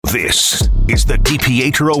This is the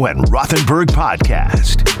DiPietro and Rothenberg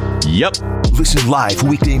podcast. Yep. Listen live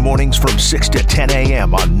weekday mornings from 6 to 10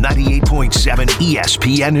 a.m. on 98.7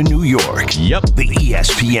 ESPN in New York. Yep. The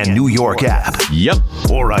ESPN New York app. Yep.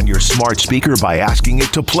 Or on your smart speaker by asking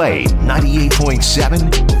it to play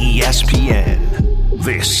 98.7 ESPN.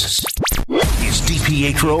 This is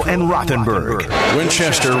DiPietro and Rothenberg.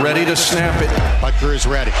 Winchester ready to snap it. Butker is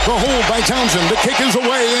ready. The hold by Townsend. The kick is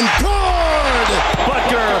away and good!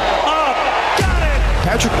 Butker up. Got it!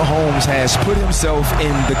 Patrick Mahomes has put himself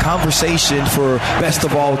in the conversation for best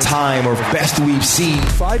of all time or best we've seen.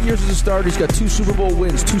 5 years as a starter, he's got 2 Super Bowl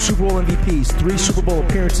wins, 2 Super Bowl MVPs, 3 Super Bowl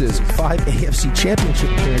appearances, 5 AFC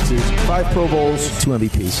Championship appearances, 5 Pro Bowls, 2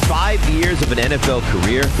 MVPs. 5 years of an NFL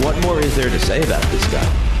career. What more is there to say about this guy?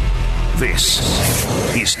 This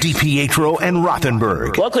is DiPietro and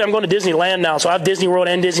Rothenberg. Luckily, I'm going to Disneyland now, so I have Disney World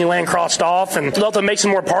and Disneyland crossed off, and I'd love to make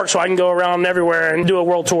some more parks so I can go around everywhere and do a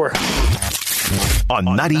world tour. On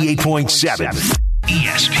 98.7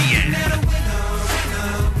 ESPN.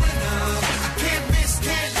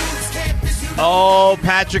 Oh,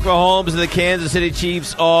 Patrick Mahomes and the Kansas City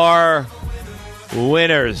Chiefs are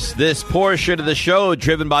winners. This portion of the show,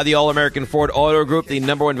 driven by the All-American Ford Auto Group, the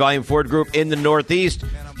 #1 volume Ford Group in the Northeast.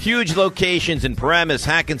 Huge locations in Paramus,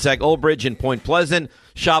 Hackensack, Old Bridge, and Point Pleasant.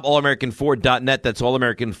 Shop allamericanford.net. That's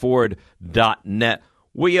allamericanford.net.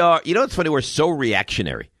 We are, you know, it's funny, we're so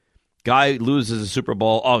reactionary. Guy loses a Super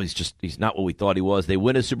Bowl. Oh, he's not what we thought he was. They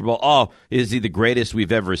win a Super Bowl. Oh, is he the greatest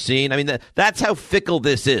we've ever seen? I mean, that's how fickle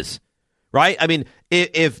this is, right? I mean,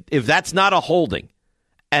 if that's not a holding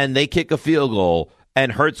and they kick a field goal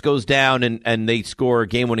and Hurts goes down and they score a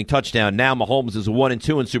game-winning touchdown, now Mahomes is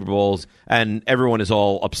 1-2 in Super Bowls, and everyone is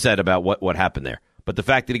all upset about what happened there. But the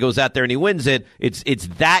fact that he goes out there and he wins it, it's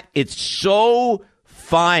so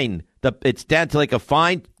fine. It's down to like a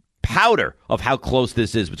fine powder of how close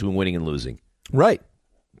this is between winning and losing. Right.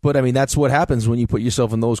 But, I mean, that's what happens when you put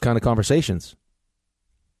yourself in those kind of conversations,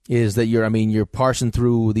 is that you're parsing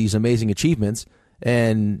through these amazing achievements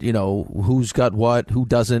and, you know, who's got what, who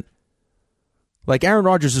doesn't. Like, Aaron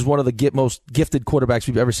Rodgers is one of the most gifted quarterbacks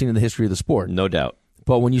we've ever seen in the history of the sport. No doubt.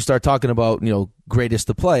 But when you start talking about, you know, greatest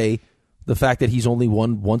to play, the fact that he's only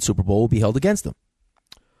won 1 Super Bowl will be held against him.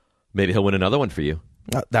 Maybe he'll win another one for you.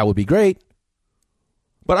 That would be great.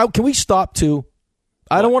 But can we stop, too?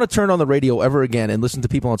 I don't want to turn on the radio ever again and listen to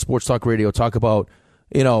people on Sports Talk Radio talk about,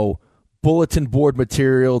 you know, bulletin board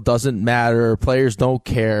material doesn't matter, players don't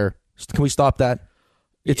care. Can we stop that?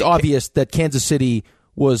 It's obvious that Kansas City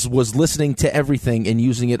was listening to everything and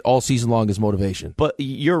using it all season long as motivation. But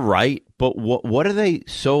you're right. But what are they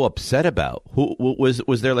so upset about?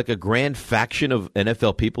 Was there like a grand faction of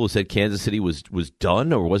NFL people who said Kansas City was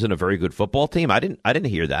done or wasn't a very good football team? I didn't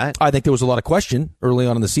hear that. I think there was a lot of question early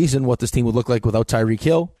on in the season what this team would look like without Tyreek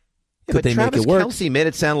Hill. Could they Travis make it work? Kelce made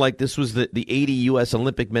it sound like this was the 80 U.S.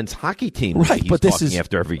 Olympic men's hockey team. Right, but this is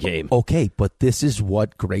after every game. Okay, but this is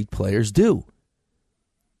what great players do.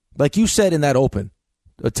 Like you said in that open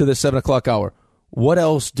to the 7 o'clock hour, what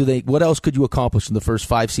else could you accomplish in the first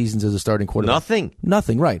 5 seasons as a starting quarterback?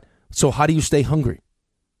 Nothing, right. So how do you stay hungry?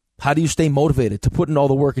 How do you stay motivated to put in all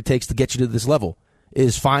the work it takes to get you to this level?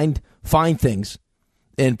 Is find things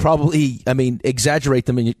and probably, exaggerate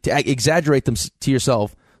them to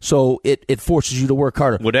yourself so it forces you to work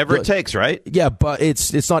harder. Whatever it takes, right? Yeah, but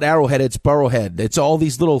it's not Arrowhead, it's Burrowhead. It's all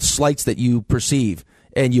these little slights that you perceive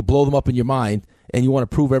and you blow them up in your mind and you want to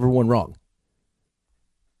prove everyone wrong.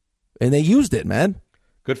 And they used it, man.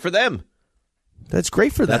 Good for them. That's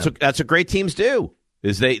great for them. That's what great teams do,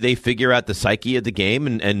 is they figure out the psyche of the game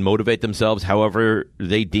and motivate themselves however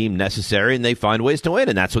they deem necessary, and they find ways to win,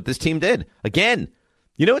 and that's what this team did. Again,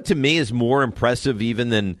 you know what to me is more impressive even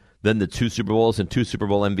than the 2 Super Bowls and 2 Super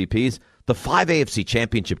Bowl MVPs? The 5 AFC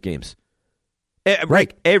Championship games.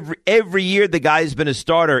 Right. Every year the guy's been a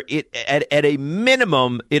starter, at a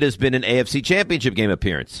minimum, it has been an AFC Championship game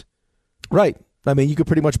appearance. Right. You could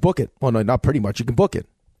pretty much book it. Well, no, not pretty much. You can book it.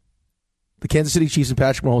 The Kansas City Chiefs and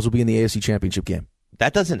Patrick Mahomes will be in the AFC Championship game.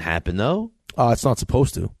 That doesn't happen, though. It's not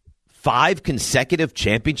supposed to. 5 consecutive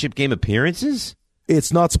championship game appearances?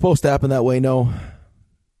 It's not supposed to happen that way, no.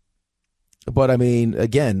 But,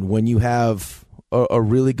 again, when you have a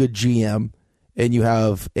really good GM and you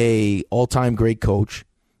have a all-time great coach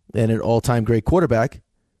and an all-time great quarterback,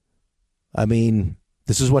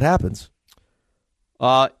 this is what happens.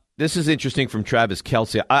 This is interesting from Travis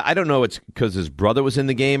Kelce. I don't know it's because his brother was in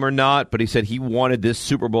the game or not, but he said he wanted this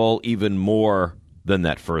Super Bowl even more than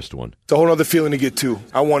that first one. It's a whole other feeling to get to.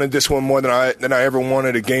 I wanted this one more than I ever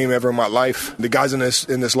wanted a game ever in my life. The guys in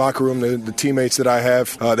this locker room, the teammates that I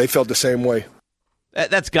have, they felt the same way.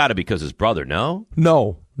 That's got to be because his brother, no?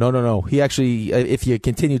 No. No. He actually, if you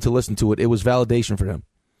continue to listen to it, it was validation for him.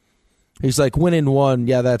 He's like, winning one,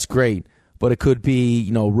 yeah, that's great. But it could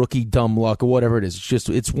be, rookie dumb luck or whatever it is.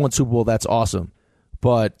 It's one Super Bowl, that's awesome.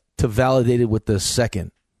 But to validate it with the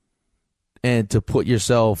second and to put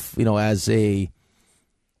yourself, as a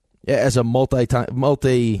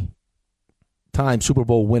multi-time Super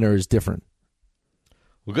Bowl winner is different.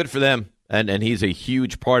 Well, good for them. And he's a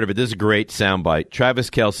huge part of it. This is a great soundbite. Travis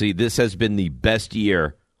Kelce, this has been the best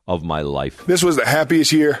year of my life. This was the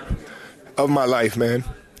happiest year of my life, man.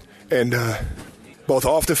 And both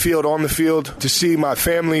off the field, on the field, to see my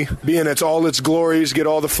family be in all its glories, get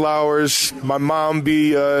all the flowers, my mom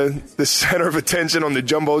be the center of attention on the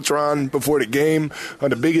Jumbotron before the game, on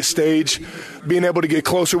the biggest stage, being able to get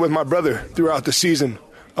closer with my brother throughout the season.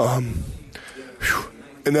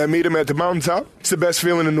 And then meet him at the mountaintop. It's the best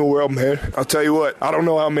feeling in the world, man. I'll tell you what, I don't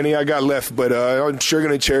know how many I got left, but I'm sure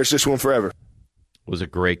going to cherish this one forever. It was a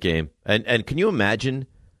great game. And can you imagine,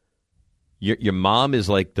 your mom is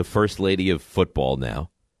like the first lady of football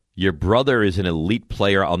now. Your brother is an elite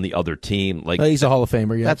player on the other team. Like he's a Hall of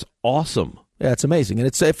Famer, yeah. That's awesome. Yeah, it's amazing. And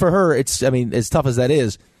it's for her, as tough as that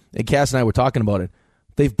is, and Cass and I were talking about it,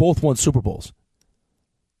 they've both won Super Bowls.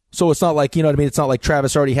 So it's not like, it's not like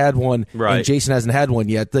Travis already had one and Jason hasn't had one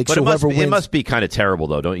yet. Like, but so it must be kind of terrible,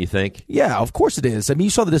 though, don't you think? Yeah, of course it is. I mean, you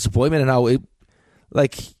saw the disappointment and how it,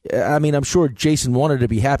 I'm sure Jason wanted to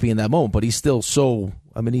be happy in that moment, but he's still so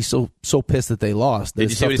pissed that they lost. Did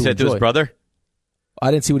you see what he said to his brother?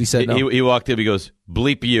 I didn't see what he said, no. He walked in, he goes,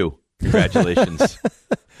 bleep you. Congratulations.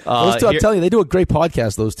 I'm telling you, they do a great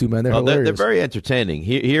podcast, those two, man. They're hilarious. They're very entertaining.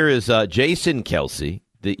 Here is Jason Kelce,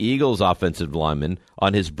 the Eagles offensive lineman,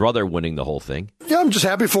 on his brother winning the whole thing. Yeah, I'm just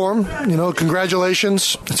happy for him.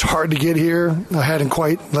 Congratulations. It's hard to get here. I hadn't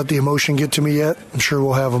quite let the emotion get to me yet. I'm sure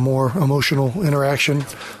we'll have a more emotional interaction.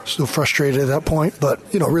 Still frustrated at that point, but,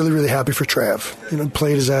 really, really happy for Trav.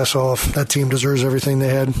 Played his ass off. That team deserves everything they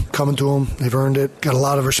had coming to them. They've earned it. Got a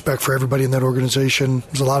lot of respect for everybody in that organization.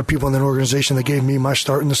 There's a lot of people in that organization that gave me my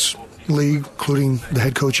start in this league, including the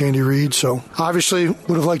head coach Andy Reid. So obviously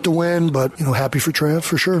would have liked to win, but happy for Trav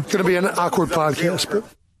for sure. Going to be an awkward podcast, but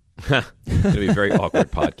going to be a very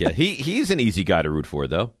awkward podcast. He's an easy guy to root for,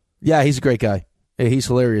 though. Yeah, he's a great guy. He's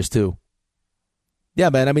hilarious too. Yeah,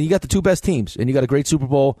 man. I mean, you got the two best teams, and you got a great Super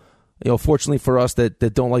Bowl. Fortunately for us that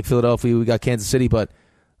don't like Philadelphia, we got Kansas City. But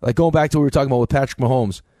like going back to what we were talking about with Patrick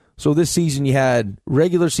Mahomes. So this season you had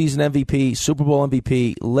regular season MVP, Super Bowl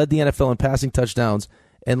MVP, led the NFL in passing touchdowns,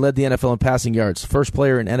 and led the NFL in passing yards. First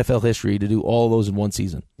player in NFL history to do all of those in one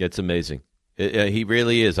season. It's amazing. He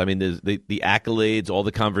really is. I mean, the accolades, all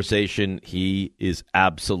the conversation, he is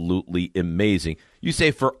absolutely amazing. You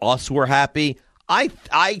say for us we're happy. I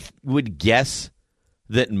would guess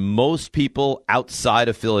that most people outside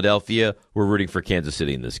of Philadelphia were rooting for Kansas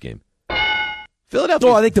City in this game. Philadelphia,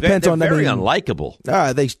 well, I think depends on very unlikable.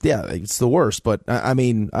 It's the worst. But I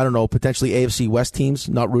don't know. Potentially AFC West teams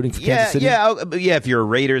not rooting for Kansas City. Yeah. If you're a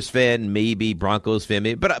Raiders fan, maybe Broncos fan,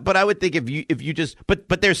 maybe. But I would think if you just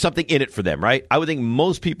but there's something in it for them, right? I would think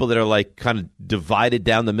most people that are like kind of divided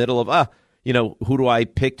down the middle of who do I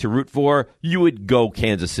pick to root for? You would go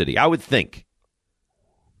Kansas City. I would think.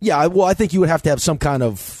 Yeah. Well, I think you would have to have some kind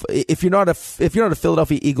of if you're not a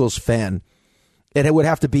Philadelphia Eagles fan. It would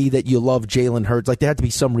have to be that you love Jalen Hurts. Like, there had to be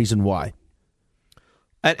some reason why.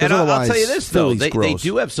 And I'll tell you this, though. They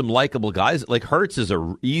do have some likable guys. Like, Hurts is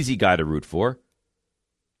an easy guy to root for.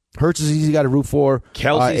 Hurts is an easy guy to root for.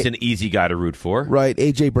 Kelsey's an easy guy to root for. Right.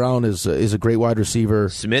 A.J. Brown is a great wide receiver.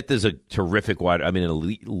 Smith is a terrific an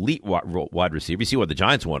elite wide receiver. You see why the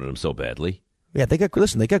Giants wanted him so badly. Yeah, they got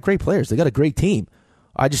great players. They got a great team.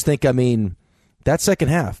 I just think, that second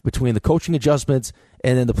half between the coaching adjustments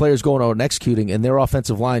and then the players going out and executing and their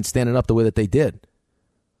offensive line standing up the way that they did.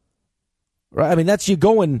 Right? That's you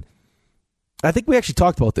going. I think we actually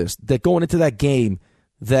talked about this, that going into that game,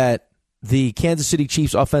 that the Kansas City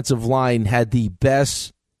Chiefs offensive line had the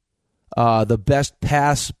best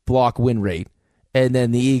pass block win rate. And then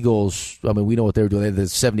the Eagles, we know what they were doing. They had the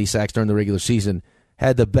 70 sacks during the regular season,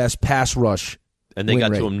 had the best pass rush. And they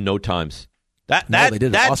got to him no times. That they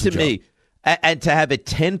did an awesome to me. And to have a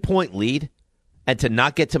 10-point lead and to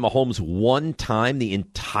not get to Mahomes one time the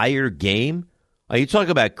entire game, are you talking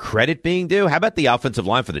about credit being due? How about the offensive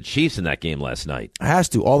line for the Chiefs in that game last night? It has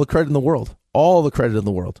to. All the credit in the world. All the credit in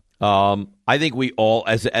the world. I think we all,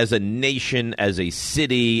 as a nation, as a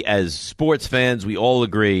city, as sports fans, we all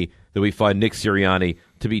agree that we find Nick Sirianni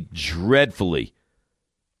to be dreadfully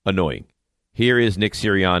annoying. Here is Nick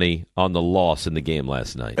Sirianni on the loss in the game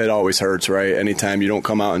last night. It always hurts, right? Anytime you don't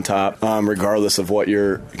come out on top, regardless of what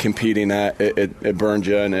you're competing at, it burns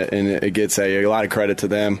you, and it gets a lot of credit to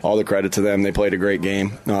them. All the credit to them. They played a great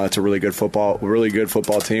game. It's a really good football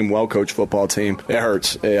team, well-coached football team. It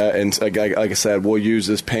hurts, and like I said, we'll use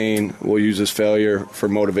this pain, we'll use this failure for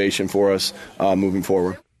motivation for us moving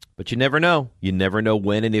forward. But you never know. You never know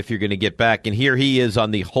when and if you're going to get back. And here he is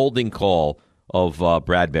on the holding call of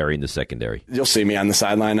Bradbury in the secondary. You'll see me on the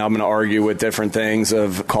sideline. I'm going to argue with different things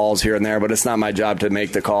of calls here and there, but it's not my job to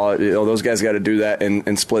make the call. Those guys got to do that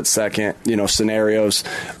in split second, scenarios.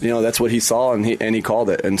 That's what he saw, and he called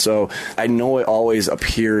it. And so I know it always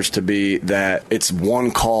appears to be that it's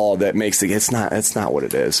one call that makes it. It's not what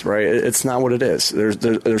it is, right? It's not what it is.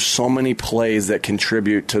 There's so many plays that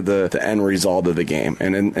contribute to the end result of the game,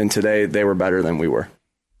 and today they were better than we were.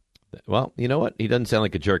 Well, you know what? He doesn't sound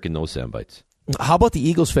like a jerk in those sound bites. How about the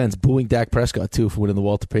Eagles fans booing Dak Prescott, too, for winning the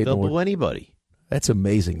Walter Payton Award? They'll boo anybody. That's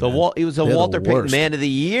amazing. He was a Walter Payton Man of the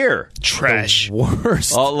Year. Trash. The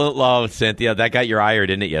worst. Oh, Cynthia, that got your ire,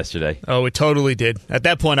 didn't it, yesterday? Oh, it totally did. At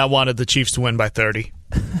that point, I wanted the Chiefs to win by 30.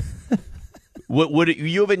 Would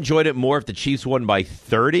you have enjoyed it more if the Chiefs won by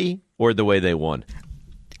 30 or the way they won?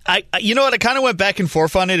 You know what? I kind of went back and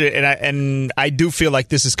forth on it, and I do feel like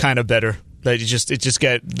this is kind of better.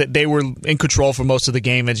 They were in control for most of the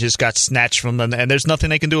game and just got snatched from them, and there's nothing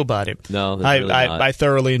they can do about it. No, I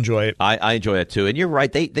thoroughly enjoy it. I enjoy it too, and you're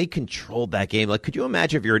right. They controlled that game. Like, could you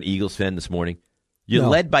imagine if you're an Eagles fan this morning? You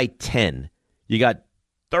led by 10. You got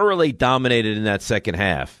thoroughly dominated in that second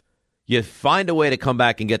half. You find a way to come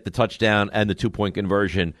back and get the touchdown and the 2-point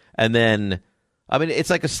conversion, and then, it's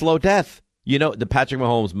like a slow death. The Patrick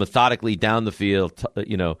Mahomes methodically down the field,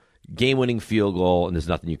 game-winning field goal, and there's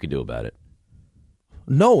nothing you can do about it.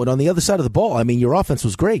 No, and on the other side of the ball, your offense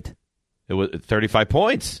was great. It was 35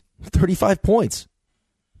 points. 35 points.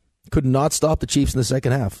 Could not stop the Chiefs in the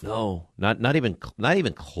second half. No, not even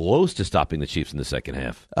close to stopping the Chiefs in the second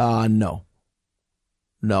half. No.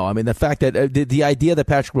 The fact that the idea that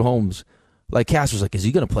Patrick Mahomes, like Cass was like, is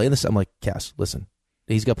he going to play in this? I'm like, Cass, listen,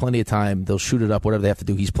 he's got plenty of time. They'll shoot it up, whatever they have to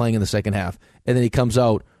do. He's playing in the second half, and then he comes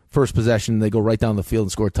out first possession. They go right down the field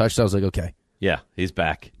and score a touchdown. I was like, okay. Yeah, he's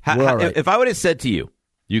back. Right. If I would have said to you,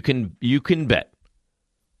 you can bet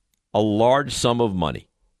a large sum of money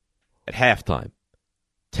at halftime,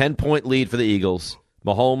 10-point lead for the Eagles,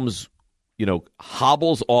 Mahomes,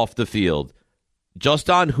 hobbles off the field,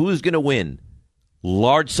 just on who's going to win,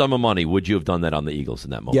 large sum of money, would you have done that on the Eagles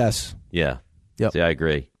in that moment? Yes. Yeah. Yep. See, I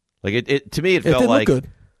agree. Like it to me, it felt like good.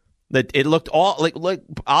 That it looked all like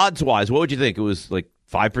odds wise. What would you think? It was like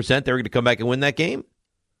 5% they were going to come back and win that game.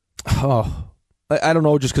 Oh, I don't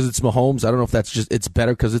know, just because it's Mahomes. I don't know if that's just it's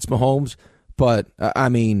better because it's Mahomes. But,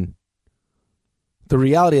 the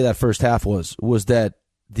reality of that first half was that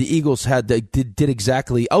the Eagles did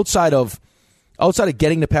exactly, outside of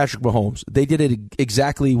getting to Patrick Mahomes, they did it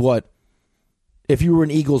exactly what, if you were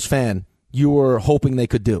an Eagles fan, you were hoping they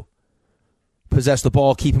could do. Possess the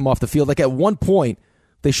ball, keep him off the field. Like at one point,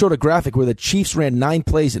 they showed a graphic where the Chiefs ran 9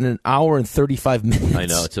 plays in an hour and 35 minutes. I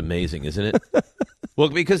know, it's amazing, isn't it? Well,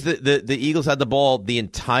 because the Eagles had the ball the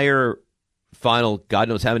entire final, God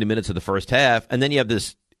knows how many minutes of the first half, and then you have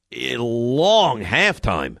this long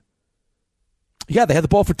halftime. Yeah, they had the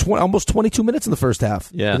ball for almost 22 minutes in the first half.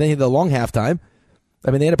 Yeah. And then you had the long halftime.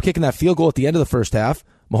 They ended up kicking that field goal at the end of the first half.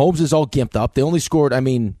 Mahomes is all gimped up. They only scored,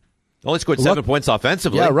 7 points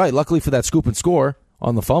offensively. Yeah, right. Luckily for that scoop and score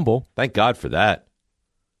on the fumble. Thank God for that.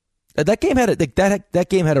 That game had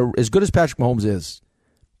as good as Patrick Mahomes is.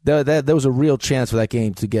 There was a real chance for that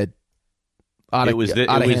game to get out of hand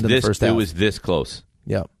in the first half. It was this close.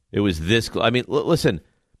 Yeah. It was this close. Listen,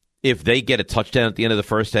 if they get a touchdown at the end of the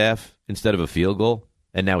first half instead of a field goal,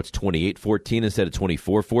 and now it's 28-14 instead of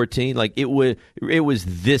 24-14, like it was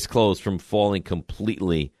this close from falling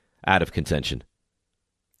completely out of contention.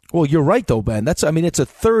 Well, you're right though, Ben. It's a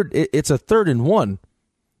third and 1.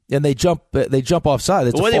 And they jump offside.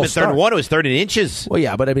 It's it wasn't even third and 1. It was 3rd and inches. Well,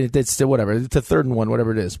 yeah, but it's still whatever. It's a 3rd and 1,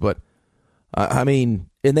 whatever it is. But and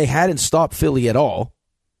they hadn't stopped Philly at all,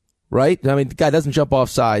 right? The guy doesn't jump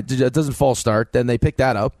offside, it doesn't false start. Then they pick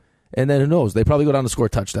that up, and then who knows? They probably go down to score a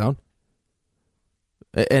touchdown.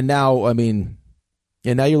 And now,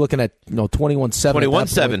 you're looking at 21-7.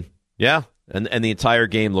 21-7. Yeah, and the entire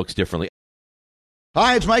game looks differently.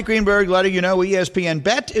 Hi, it's Mike Greenberg letting you know ESPN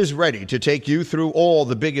Bet is ready to take you through all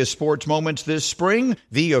the biggest sports moments this spring.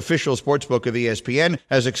 The official sportsbook of ESPN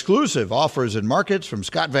has exclusive offers and markets from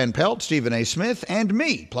Scott Van Pelt, Stephen A. Smith, and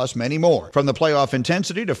me, plus many more. From the playoff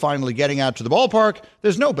intensity to finally getting out to the ballpark,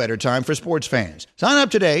 there's no better time for sports fans. Sign up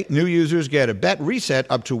today. New users get a bet reset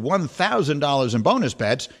up to $1,000 in bonus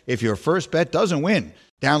bets if your first bet doesn't win.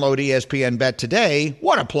 Download ESPN Bet today.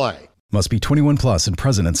 What a play. Must be 21 plus and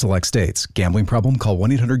present in select states. Gambling problem? Call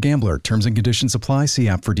 1-800-GAMBLER. Terms and conditions apply. See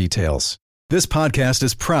app for details. This podcast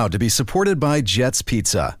is proud to be supported by Jets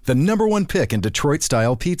Pizza, the #1 pick in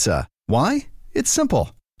Detroit-style pizza. Why? It's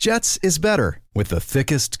simple. Jets is better. With the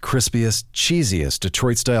thickest, crispiest, cheesiest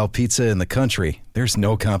Detroit-style pizza in the country, there's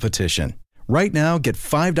no competition. Right now, get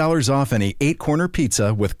 $5 off any 8-corner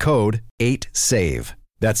pizza with code 8SAVE.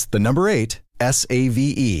 That's the number 8,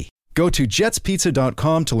 S-A-V-E. Go to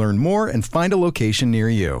jetspizza.com to learn more and find a location near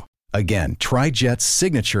you. Again, try Jet's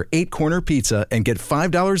signature 8-corner pizza and get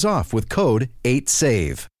 $5 off with code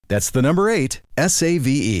 8SAVE. That's the number 8,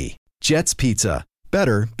 S-A-V-E. Jet's Pizza.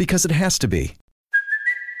 Better because it has to be.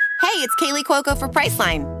 Hey, it's Kaylee Cuoco for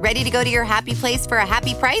Priceline. Ready to go to your happy place for a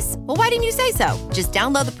happy price? Well, why didn't you say so? Just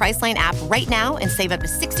download the Priceline app right now and save up to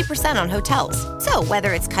 60% on hotels. So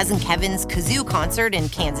whether it's Cousin Kevin's Kazoo Concert in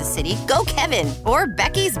Kansas City, go Kevin, or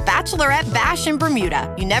Becky's Bachelorette Bash in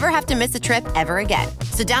Bermuda, you never have to miss a trip ever again.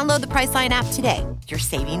 So download the Priceline app today. Your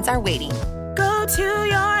savings are waiting. Go to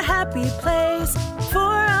your happy place for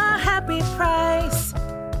a happy price.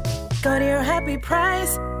 Go to your happy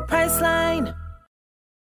price, Priceline.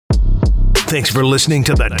 Thanks for listening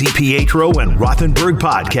to the DiPietro and Rothenberg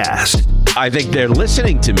podcast. I think they're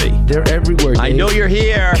listening to me. They're everywhere, Dave. I know you're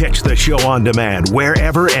here. Catch the show on demand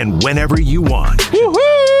wherever and whenever you want.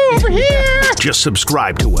 Woohoo! Over here! Just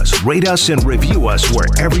subscribe to us, rate us, and review us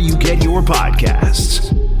wherever you get your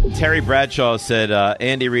podcasts. Terry Bradshaw said,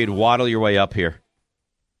 Andy Reid, waddle your way up here.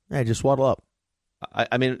 Hey, just waddle up.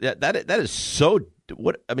 I mean, that is so...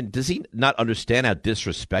 What I mean, does he not understand how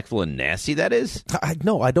disrespectful and nasty that is?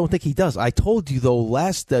 No, I don't think he does. I told you, though, what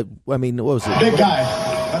was it? Big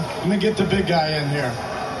guy. Let me get the big guy in here.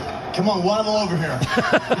 Come on, waddle over here.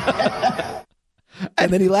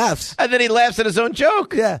 And then he laughs. And then he laughs at his own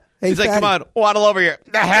joke. Yeah. Hey, he's fatty. like, come on, waddle over here.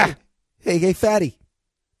 hey, fatty.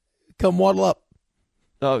 Come waddle up.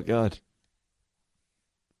 Oh, God.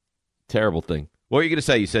 Terrible thing. What were you going to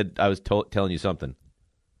say? You said I was telling you something.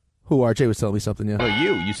 Who, RJ was telling me something, yeah. No,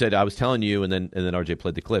 you said I was telling you, and then RJ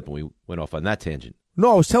played the clip, and we went off on that tangent.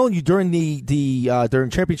 No, I was telling you during during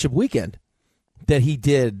championship weekend that he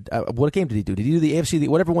did. What game did he do? Did he do the AFC?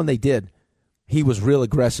 Whatever one they did, he was real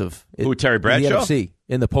aggressive. Who, Terry Bradshaw? In the NFC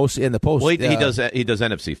in the post. Well, he does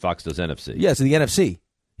NFC. Fox does NFC. Yeah, so the NFC,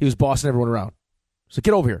 he was bossing everyone around. So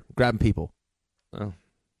get over here, grabbing people. Well,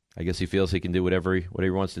 I guess he feels he can do whatever he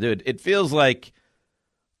wants to do. It feels like.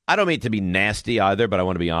 I don't mean to be nasty either, but I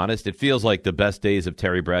want to be honest. It feels like the best days of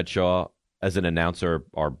Terry Bradshaw as an announcer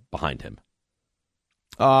are behind him.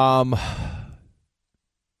 Yeah,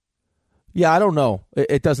 I don't know.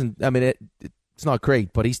 It doesn't. I mean, it's not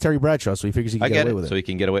great, but he's Terry Bradshaw, so he figures he can get away with it. So he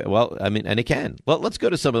can get away. Well, I mean, and he can. Well, let's go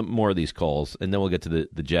to some more of these calls, and then we'll get to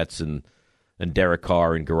the Jets and Derek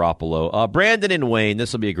Carr and Garoppolo. Brandon and Wayne,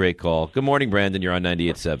 this will be a great call. Good morning, Brandon. You're on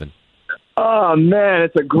 98.7. Oh, man,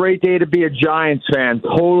 it's a great day to be a Giants fan.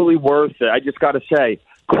 Totally worth it. I just got to say,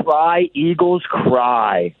 cry, Eagles,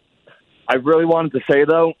 cry. I really wanted to say,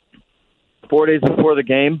 though, 4 days before the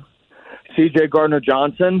game, C.J.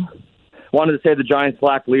 Gardner-Johnson wanted to say the Giants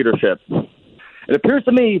lack leadership. It appears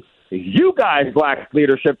to me you guys lack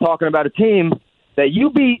leadership talking about a team that you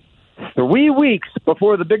beat 3 weeks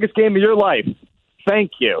before the biggest game of your life.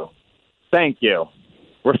 Thank you. Thank you.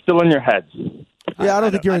 We're still in your heads. Yeah, I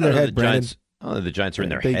don't think you're in their head, Brandon. I don't think the Giants are in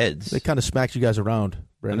their heads. They kind of smacked you guys around,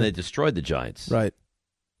 Brandon. And they destroyed the Giants. Right.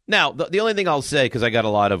 Now, the only thing I'll say, because I got a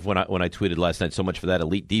lot of when I tweeted last night, so much for that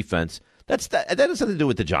elite defense, that has nothing to do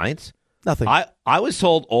with the Giants. Nothing. I was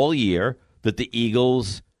told all year that the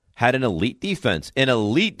Eagles had an elite defense. An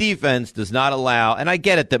elite defense does not allow, and I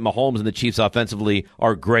get it that Mahomes and the Chiefs offensively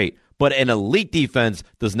are great, but an elite defense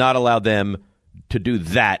does not allow them to do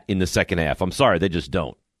that in the second half. I'm sorry, they just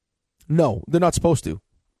don't. No, they're not supposed to.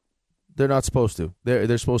 They're not supposed to.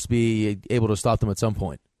 They're supposed to be able to stop them at some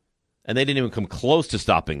point. And they didn't even come close to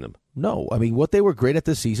stopping them. No. I mean, what they were great at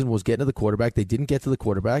this season was getting to the quarterback. They didn't get to the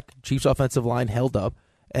quarterback. Chiefs' offensive line held up.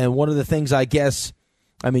 And one of the things I guess,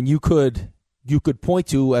 I mean, you could point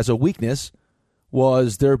to as a weakness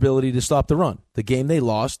was their ability to stop the run. The game they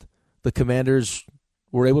lost, the Commanders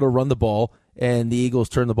were able to run the ball, and the Eagles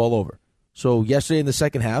turned the ball over. So yesterday in the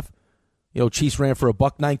second half, Chiefs ran for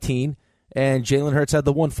 $119, and Jalen Hurts had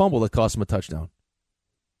the one fumble that cost him a touchdown.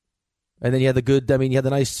 And then you had you had the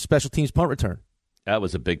nice special teams punt return. That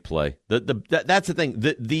was a big play. That's the thing.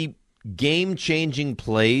 The game-changing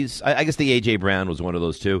plays, I guess the A.J. Brown was one of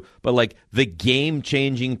those too, but like the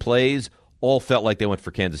game-changing plays all felt like they went for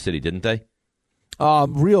Kansas City, didn't they? Well,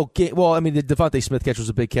 I mean, the Devontae Smith catch was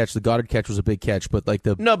a big catch. The Goddard catch was a big catch, but I'm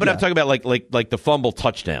talking about like the fumble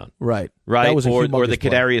touchdown, right? That was or the play.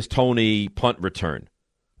 Kadarius Toney punt return,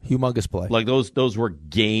 humongous play. Like those were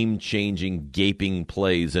game-changing, gaping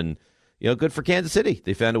plays, and good for Kansas City.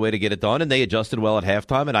 They found a way to get it done, and they adjusted well at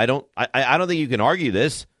halftime. And I don't think you can argue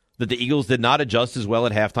that the Eagles did not adjust as well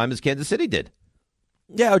at halftime as Kansas City did.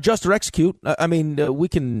 Yeah, adjust or execute. I mean, we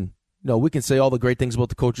can say all the great things about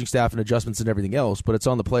the coaching staff and adjustments and everything else, but it's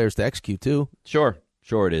on the players to execute too. Sure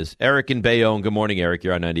it is. Eric in Bayonne. Good morning, Eric.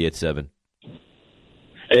 You're on 98.7.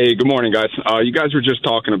 Hey, good morning, guys. You guys were just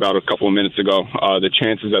talking about a couple of minutes ago the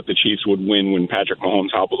chances that the Chiefs would win when Patrick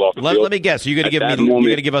Mahomes hobbles off the field. Let me guess. Are you going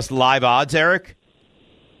to give us live odds, Eric?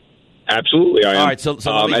 Absolutely, I am. All right, so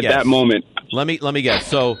let me guess. That moment, let me guess.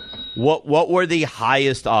 So, what were the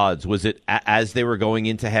highest odds? Was it as they were going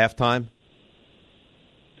into halftime?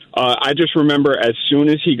 I just remember as soon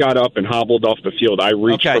as he got up and hobbled off the field, I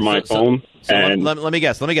reached for my phone. And let me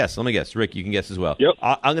guess. Rick, you can guess as well. Yep.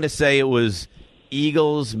 I'm going to say it was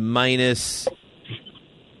Eagles minus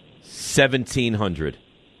 1,700.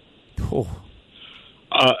 Oh.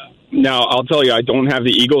 Now, I'll tell you, I don't have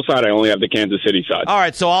the Eagles side. I only have the Kansas City side. All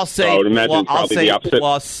right, so I'll say, I would imagine probably the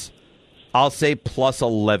opposite. I'll say plus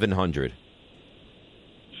 1,100.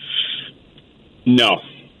 No.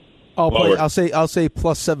 I'll say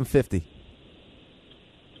plus 750.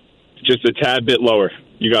 Just a tad bit lower.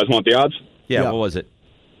 You guys want the odds? Yeah. What was it?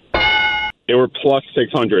 They were plus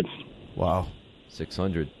 600. Wow.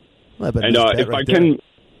 600. Well, and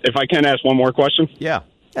if I can ask one more question? Yeah.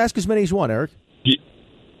 Ask as many as you want, Eric.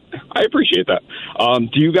 I appreciate that.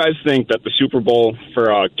 Do you guys think that the Super Bowl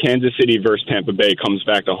for Kansas City versus Tampa Bay comes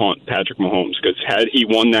back to haunt Patrick Mahomes? Because had he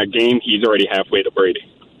won that game, he's already halfway to Brady.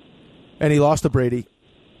 And he lost to Brady.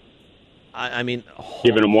 I mean,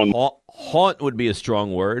 giving him one. Haunt would be a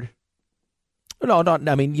strong word. No,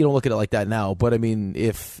 I mean, you don't look at it like that now. But I mean,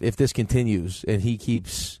 if this continues and he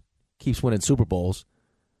keeps winning Super Bowls,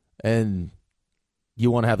 and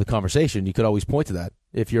you want to have the conversation, you could always point to that.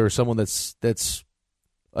 If you're someone that's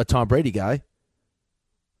a Tom Brady guy,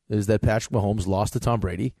 is that Patrick Mahomes lost to Tom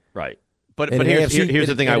Brady, right? But here's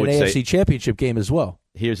the thing I would say: AFC Championship game as well.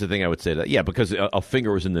 Here's the thing I would say to that. Yeah, because a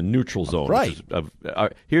finger was in the neutral zone. Right.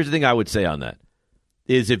 Here's the thing I would say on that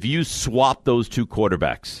is if you swap those two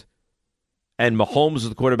quarterbacks, and Mahomes is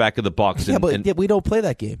the quarterback of the Bucs. But we don't play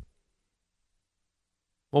that game.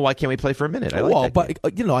 Well, why can't we play for a minute? I know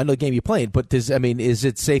the game you played, but is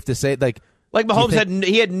it safe to say like Mahomes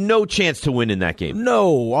had no chance to win in that game?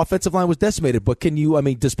 No, offensive line was decimated. But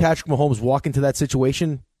does Patrick Mahomes walk into that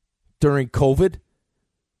situation during COVID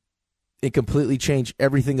and completely change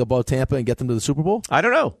everything about Tampa and get them to the Super Bowl? I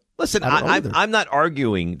don't know. Listen, I'm not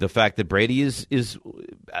arguing the fact that Brady is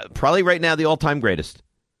probably right now the all-time greatest.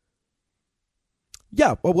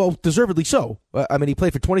 Yeah, well, deservedly so. I mean, he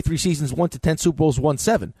played for 23 seasons, won to 10 Super Bowls, won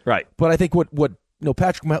 7. Right. But I think what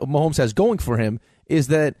Patrick Mahomes has going for him is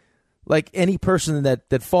that, like any person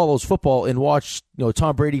that follows football and watch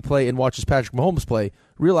Tom Brady play and watches Patrick Mahomes play,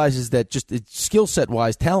 realizes that just skill set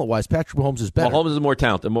wise, talent wise, Patrick Mahomes is better. Mahomes is more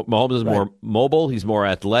talented. Mahomes is more mobile. He's more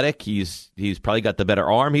athletic. He's probably got the better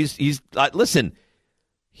arm. Listen.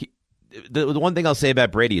 The one thing I'll say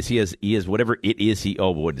about Brady is he has whatever it is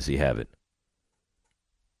what does he have it?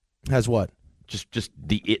 Has what? Just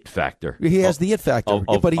the it factor. He has the it factor.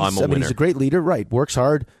 But he's a great leader, right? Works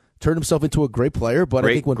hard, turned himself into a great player. But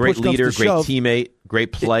I think when great push leader, comes to shove, great teammate,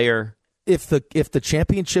 great player. If the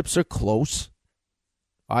championships are close,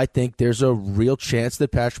 I think there's a real chance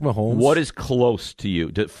that Patrick Mahomes. What is close to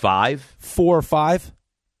you? 5? 4 or 5?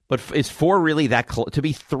 But is 4 really that close? To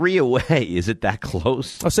be 3 away, is it that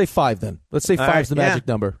close? I'll say 5 then. Let's say 5 is the magic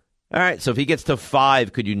number. All right, so if he gets to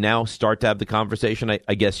 5, could you now start to have the conversation?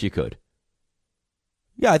 I guess you could.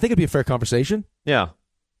 Yeah, I think it'd be a fair conversation. Yeah.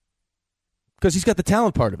 Because he's got the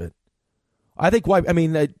talent part of it. I think why. I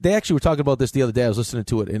mean, they actually were talking about this the other day. I was listening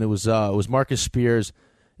to it, and it was Marcus Spears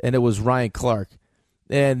and it was Ryan Clark,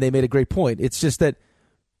 and they made a great point. It's just that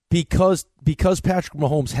because Patrick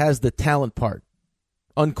Mahomes has the talent part,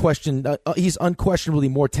 he's unquestionably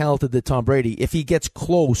more talented than Tom Brady. If he gets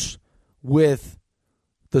close with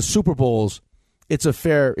the Super Bowls, it's a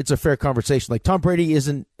fair conversation. Like Tom Brady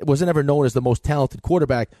wasn't ever known as the most talented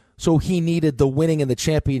quarterback, so he needed the winning and the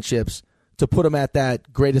championships to put him at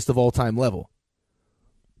that greatest of all time level.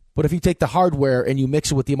 But if you take the hardware and you mix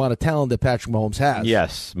it with the amount of talent that Patrick Mahomes has,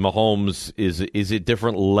 yes, Mahomes is a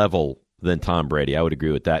different level. than Tom Brady. I would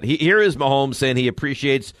agree with that. Here is Mahomes saying he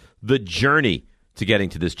appreciates the journey to getting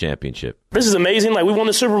to this championship. This is amazing. Like, we won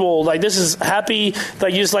the Super Bowl. Like, this is happy.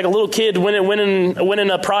 Like, you're just like a little kid winning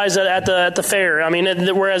a prize at the fair. I mean,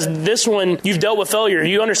 whereas this one, you've dealt with failure.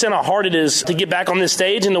 You understand how hard it is to get back on this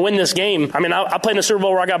stage and to win this game. I mean, I played in a Super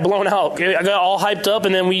Bowl where I got blown out. I got all hyped up,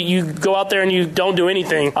 and then you go out there and you don't do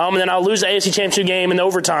anything. And then I lose the AFC Championship game in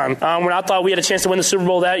overtime when I thought we had a chance to win the Super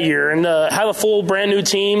Bowl that year. And have a full brand new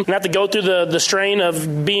team and have to go through the strain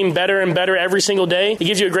of being better and better every single day, it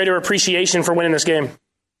gives you a greater appreciation for winning this game.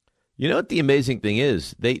 You know what the amazing thing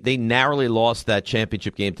is? They narrowly lost that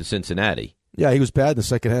championship game to Cincinnati. Yeah, he was bad in the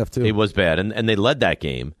second half, too. He was bad, and they led that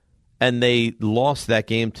game. And they lost that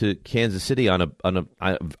game to Kansas City to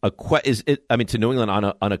New England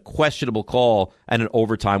on a questionable call and an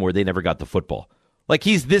overtime where they never got the football. Like,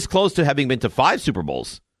 he's this close to having been to 5 Super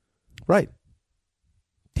Bowls. Right.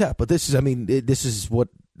 Yeah, but this is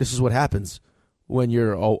what happens when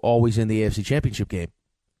you're always in the AFC Championship game.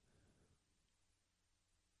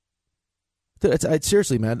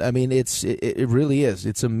 Seriously, man. I mean, it really is.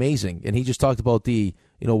 It's amazing. And he just talked about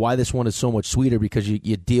why this one is so much sweeter, because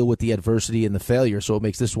you deal with the adversity and the failure, so it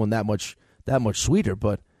makes this one that much sweeter.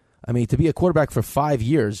 But I mean, to be a quarterback for 5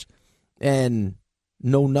 years and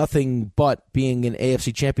know nothing but being in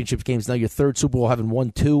AFC Championship games, now your third Super Bowl, having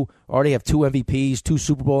won 2, already have 2 MVPs, 2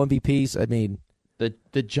 Super Bowl MVPs. I mean,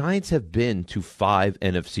 the Giants have been to 5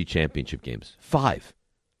 NFC Championship games. 5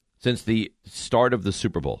 since the start of the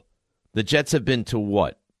Super Bowl. The Jets have been to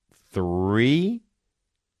what? 3?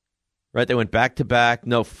 Right, they went back-to-back.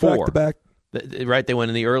 No, 4. Back-to-back. Right, they went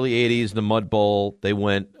in the early 80s, the Mud Bowl. They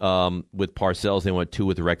went with Parcells. They went 2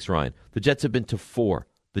 with Rex Ryan. The Jets have been to 4.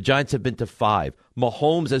 The Giants have been to 5.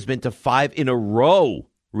 Mahomes has been to 5 in a row,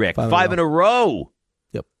 Rick. 5 in a row.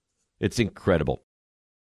 Yep. It's incredible.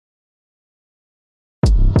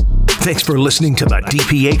 Thanks for listening to the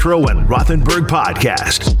DiPietro and Rothenberg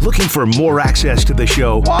podcast. Looking for more access to the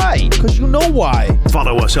show? Why? Because you know why.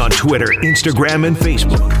 Follow us on Twitter, Instagram, and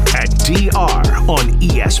Facebook at DR on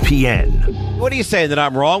ESPN. What are you saying, that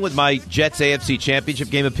I'm wrong with my Jets AFC Championship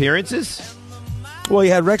game appearances? Well, you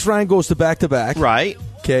had Rex Ryan goes to back-to-back. Right.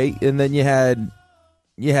 Okay, and then you had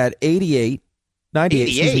 98.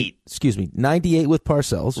 98. Excuse me. 98 with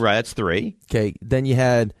Parcells. Right, that's 3. Okay, then you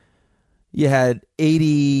had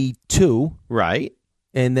 82. Right.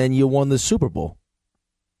 And then you won the Super Bowl.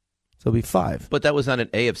 So it'll be 5. But that was not an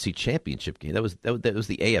AFC Championship game. That was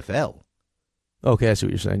the AFL. Okay, I see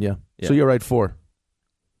what you're saying, yeah. So you're right, 4.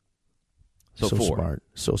 So 4.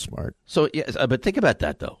 So smart. So, yes, but think about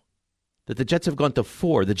that, though. That the Jets have gone to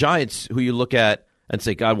 4. The Giants, who you look at and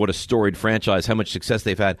say, God, what a storied franchise, how much success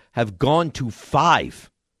they've had, have gone to 5.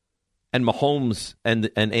 And Mahomes and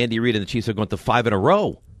Andy Reid and the Chiefs have gone to 5 in a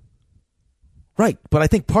row. Right, but I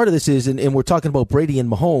think part of this is, and we're talking about Brady and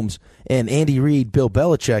Mahomes and Andy Reid, Bill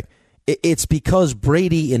Belichick, it's because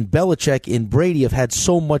Brady and Belichick and Brady have had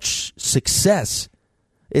so much success.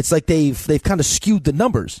 It's like they've kind of skewed the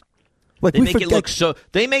numbers. Like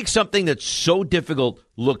they make something that's so difficult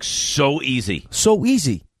look so easy. So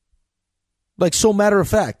easy. Like so matter of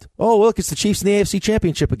fact. Oh, look, it's the Chiefs in the AFC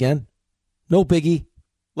Championship again. No biggie.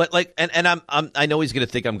 I know he's going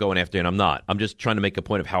to think I'm going after you, and I'm not. I'm just trying to make a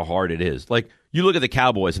point of how hard it is. Like, you look at the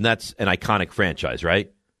Cowboys, and that's an iconic franchise, right?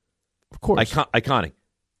 Of course. Iconic.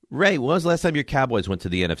 Ray, when was the last time your Cowboys went to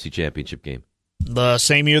the NFC Championship game? The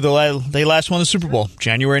same year they last won the Super Bowl,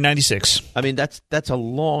 January 96. I mean, that's a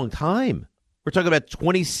long time. We're talking about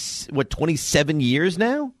 27 years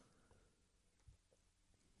now?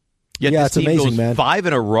 Yet yeah, it's amazing, goes man. 5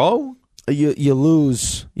 in a row? You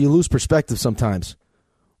lose perspective sometimes.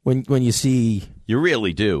 When you see... You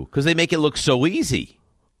really do, because they make it look so easy.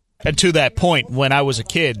 And to that point, when I was a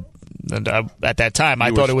kid, and at that time, I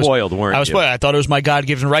thought it was... spoiled, weren't you? I was spoiled. I thought it was my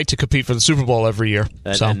God-given right to compete for the Super Bowl every year.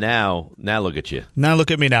 And now look at you. Now look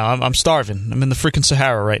at me now. I'm starving. I'm in the freaking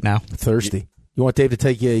Sahara right now. Thirsty. You want Dave to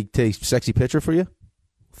take a sexy picture for you?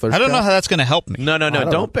 I don't know how that's going to help me. No.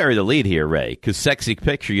 Don't bury the lead here, Ray, because sexy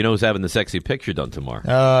picture, you know who's having the sexy picture done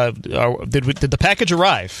tomorrow. Did the package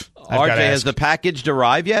arrive? RJ, has the package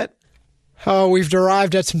arrived yet? Oh, we've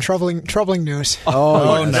arrived at some troubling news.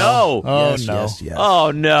 Oh no! Yes.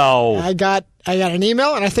 Oh no! I got an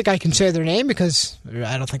email, and I think I can say their name because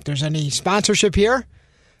I don't think there's any sponsorship here.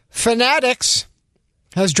 Fanatics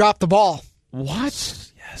has dropped the ball.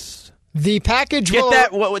 What? Yes. The package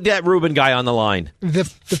that Ruben guy on the line.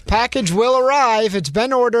 The package will arrive. It's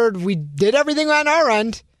been ordered. We did everything on our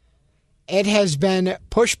end. It has been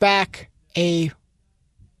pushed back an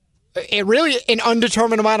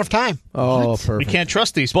undetermined amount of time. Oh, perfect. We can't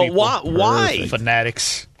trust these people. But why?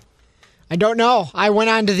 Fanatics. I don't know. I went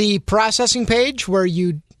onto the processing page where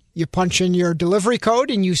you punch in your delivery code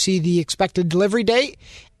and you see the expected delivery date.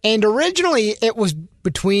 And originally it was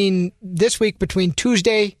between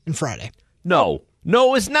Tuesday and Friday. No, it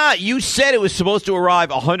was not. You said it was supposed to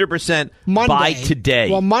arrive 100% Monday. by today.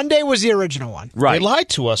 Well, Monday was the original one. Right. They lied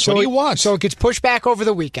to us. What do you want? So it gets pushed back over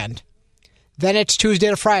the weekend. Then it's Tuesday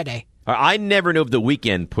to Friday. I never knew of the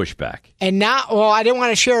weekend pushback. And now, I didn't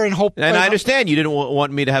want to share in hope. And I understand you didn't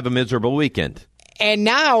want me to have a miserable weekend. And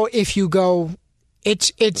now, if you go,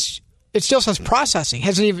 it still says processing.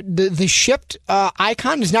 Hasn't even the shipped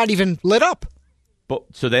icon is not even lit up. But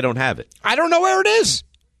so they don't have it. I don't know where it is.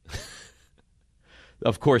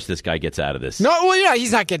 Of course, this guy gets out of this. No, well, yeah,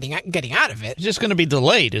 he's not getting out of it. It's just going to be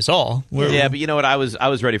delayed, is all. Yeah, but you know what? I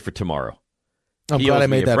was ready for tomorrow. I'm glad I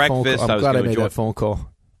made that phone call. I'm glad I made that phone call.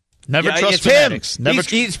 Never trust it's Fanatics. Him.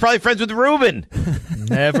 He's probably friends with Ruben.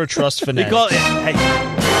 Never trust Fanatics.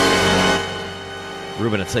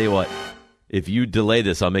 Ruben, I'll tell you what. If you delay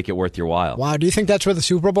this, I'll make it worth your while. Wow, do you think that's where the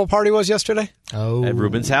Super Bowl party was yesterday? Oh. At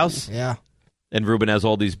Ruben's house? Yeah. And Ruben has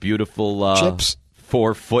all these beautiful chips.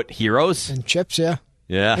 4-foot heroes. And chips, yeah.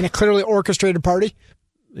 Yeah. And a clearly orchestrated party.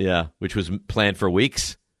 Yeah, which was planned for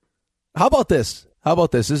weeks. How about this?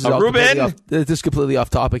 This is Ruben. This is completely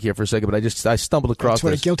off topic here for a second, but I stumbled across That's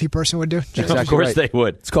what this. a guilty person would do. Exactly of course right. they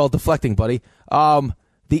would. It's called deflecting, buddy. The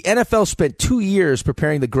NFL spent 2 years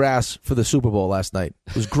preparing the grass for the Super Bowl last night.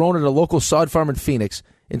 It was grown at a local sod farm in Phoenix,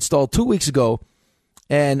 installed 2 weeks ago,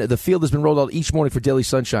 and the field has been rolled out each morning for daily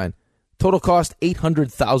sunshine. Total cost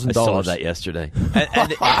 $800,000. I saw that yesterday.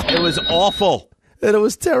 and it was awful. And it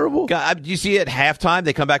was terrible. God, you see it at halftime?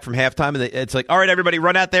 They come back from halftime, and it's like, all right, everybody,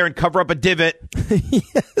 run out there and cover up a divot.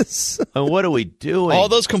 Yes. And what are we doing? All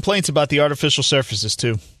those complaints about the artificial surfaces,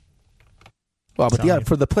 too. Well,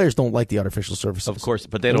 but the players don't like the artificial surfaces. Of course,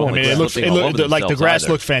 but they don't. I mean, it looked like the grass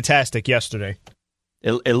looked fantastic yesterday.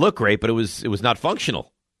 It looked great, but it was not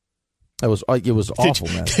functional. It was awful,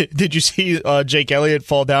 man. Did you see Jake Elliott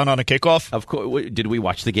fall down on a kickoff? Of course. Did we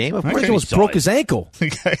watch the game? Of course, he almost broke his ankle.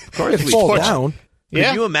 Of course, he fall down.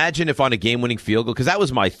 Could you imagine if on a game-winning field goal? Because that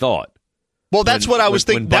was my thought. Well, that's what I was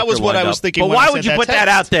thinking. That was what I was thinking. But why would you put that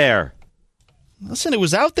out there? Listen, it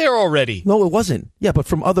was out there already. No, it wasn't. Yeah, but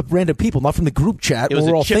from other random people, not from the group chat.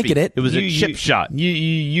 We're all thinking it. It was a chip shot.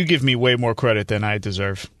 You give me way more credit than I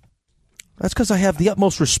deserve. That's because I have the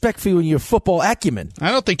utmost respect for you and your football acumen.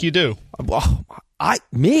 I don't think you do.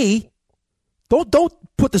 Me? Don't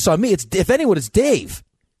put this on me. If anyone, it's Dave.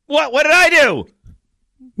 What did I do?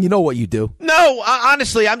 You know what you do. No,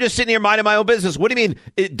 honestly, I'm just sitting here minding my own business. What do you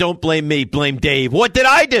mean, don't blame me, blame Dave? What did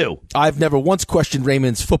I do? I've never once questioned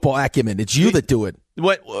Raymond's football acumen. It's you that do it.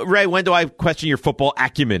 What, Ray, when do I question your football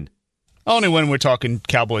acumen? Only when we're talking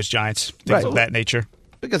Cowboys, Giants, things of that nature.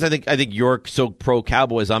 Because I think you're so pro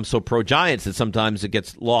Cowboys, I'm so pro Giants that sometimes it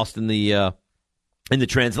gets lost in the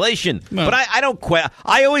translation. No. But I don't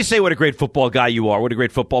I always say what a great football guy you are, what a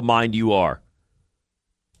great football mind you are.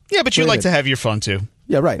 Yeah, but you like to have your fun too.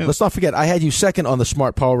 Yeah, right. Let's not forget, I had you second on the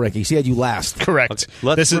Smart Power Rankings. He had you last. Correct.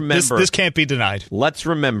 Let's remember. This can't be denied. Let's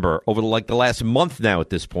remember, over the last month now at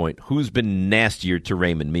this point, who's been nastier to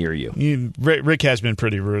Raymond, me or you? Rick has been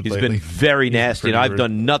pretty rude He's lately. been very nasty, and I've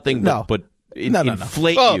done nothing but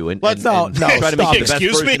inflate you and try to make the best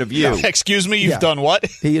version of you. Excuse me, you've done what?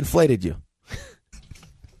 He inflated you.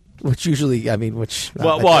 Which usually, what? What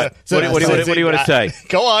do you want to say?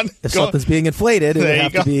 Go on. If something's being inflated, it would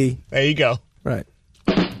have to be... There you go. Right.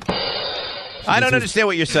 I don't understand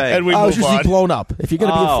what you're saying. And we it's usually blown up. If you're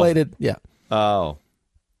going to be inflated, yeah. Oh.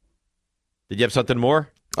 Did you have something more?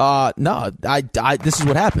 No. This is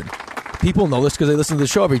what happened. People know this because they listen to the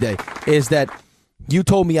show every day. Is that you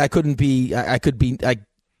told me I couldn't go the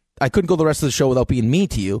rest of the show without being mean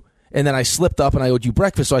to you, and then I slipped up and I owed you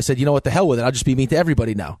breakfast. So I said, you know what, the hell with it. I'll just be mean to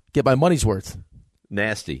everybody now. Get my money's worth.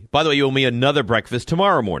 Nasty. By the way, you owe me another breakfast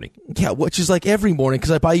tomorrow morning. Yeah, which is like every morning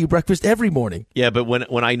because I buy you breakfast every morning. Yeah, but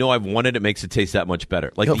when I know I've won it, it makes it taste that much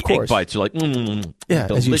better. Like the egg bites are like, yeah,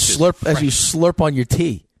 as you slurp on your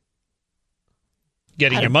tea.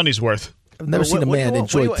 Getting your money's worth. I've never seen a man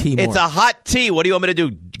enjoy tea more. It's a hot tea. What do you want me to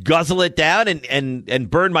do? Guzzle it down and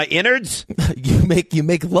burn my innards? You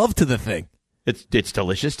make love to the thing. It's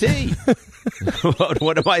delicious tea.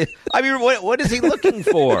 What am I? I mean, what is he looking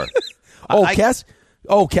for?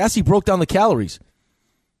 Cassie broke down the calories.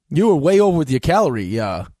 You were way over with your calorie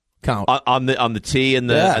count on the tea and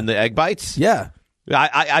the egg bites. Yeah,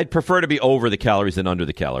 I'd prefer to be over the calories than under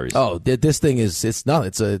the calories. Oh, this thing it's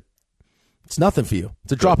nothing for you.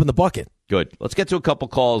 It's a drop in the bucket. Good. Let's get to a couple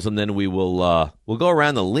calls and then we'll go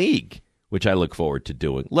around the league, which I look forward to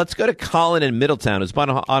doing. Let's go to Colin in Middletown, who's been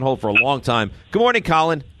on hold for a long time. Good morning,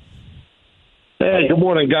 Colin. Hey, good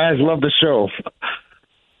morning, guys. Love the show.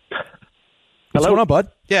 What's going on,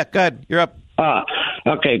 bud? Yeah, go ahead. You're up.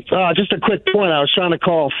 Okay. Just a quick point. I was trying to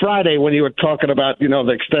call Friday when you were talking about, the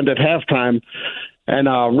extended halftime,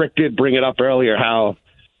 and Rick did bring it up earlier how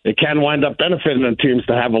it can wind up benefiting the teams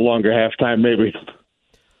to have a longer halftime, maybe.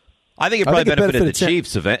 I think it probably benefited the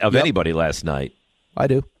Chiefs of anybody last night. I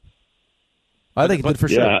do. I think it did for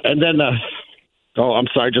sure. Yeah, and then, I'm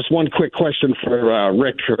sorry, just one quick question for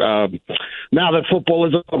Rick. Now that football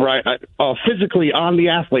is over, physically on the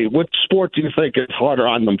athlete, what sport do you think is harder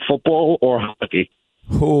on them, football or hockey?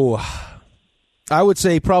 Oh, I would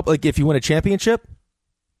say probably if you win a championship.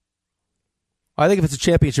 I think if it's a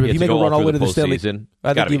championship, if you make a run all the way to the Stanley, it's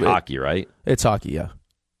got to be hockey, right? It's hockey, yeah.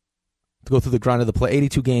 To go through the grind of the play,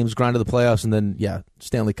 82 games, grind of the playoffs, and then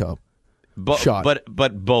Stanley Cup.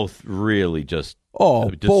 But both really just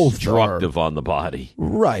both destructive on the body.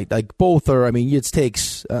 Right, like both are. I mean, it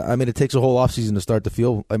takes a whole offseason to start to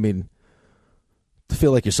feel. I mean, to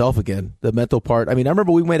feel like yourself again. The mental part. I mean, I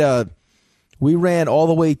remember we ran all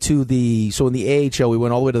the way to in the AHL we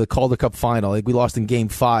went all the way to the Calder Cup final. Like we lost in Game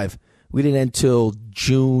 5. We didn't end till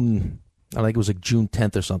June. I think it was like June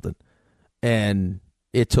 10th or something, and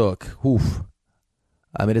it took.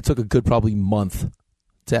 It took a good probably month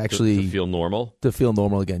to actually to feel normal. To feel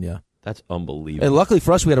normal again, yeah. That's unbelievable. And luckily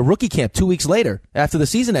for us, we had a rookie camp 2 weeks later after the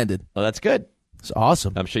season ended. Oh, that's good. It's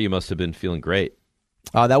awesome. I'm sure you must have been feeling great.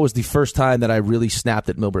 That was the first time that I really snapped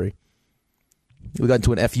at Millbury. We got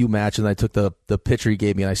into an FU match, and I took the pitcher he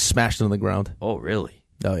gave me, and I smashed it on the ground. Oh, really?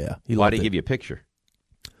 Oh, yeah. Why did he give you a picture?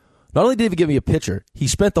 Not only did he give me a pitcher, he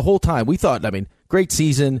spent the whole time. We thought, great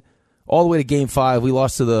season, all the way to Game 5. We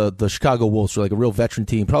lost to the Chicago Wolves, like a real veteran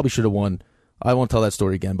team. Probably should have won. I won't tell that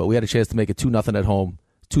story again, but we had a chance to make it 2-0 at home,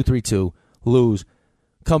 2-3-2, lose,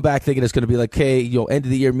 come back thinking it's going to be like, hey, end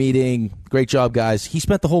of the year meeting, great job, guys. He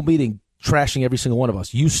spent the whole meeting trashing every single one of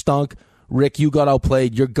us. You stunk, Rick, you got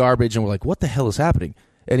outplayed, you're garbage, and we're like, what the hell is happening?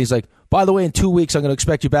 And he's like, by the way, in 2 weeks, I'm going to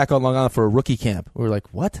expect you back on Long Island for a rookie camp. We're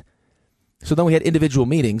like, what? So then we had individual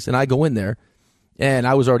meetings, and I go in there, and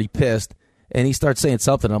I was already pissed, and he starts saying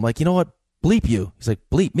something, and I'm like, you know what? Bleep you. He's like,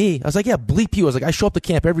 bleep me? I was like, yeah, bleep you. I was like, I show up to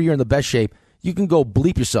camp every year in the best shape. You can go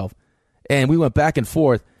bleep yourself. And we went back and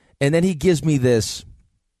forth. And then he gives me this.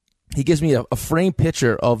 He gives me a framed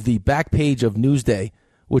picture of the back page of Newsday,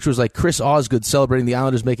 which was like Chris Osgood celebrating the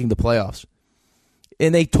Islanders making the playoffs.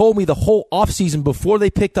 And they told me the whole offseason before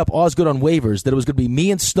they picked up Osgood on waivers that it was going to be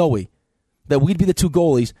me and Snowy, that we'd be the two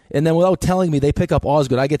goalies. And then without telling me they pick up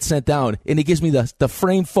Osgood, I get sent down. And he gives me the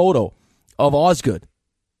framed photo of Osgood.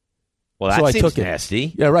 Well, that seems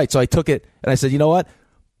nasty. Yeah, right. So I took it, and I said, you know what?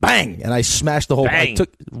 Bang! And I smashed the whole thing. I took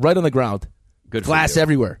right on the ground. Good glass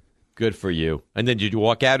everywhere. Good for you. And then did you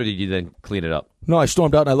walk out, or did you then clean it up? No, I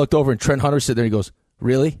stormed out, and I looked over, and Trent Hunter sitting there, and he goes,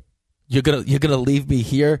 really? You're gonna leave me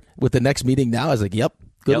here with the next meeting now? I was like, yep.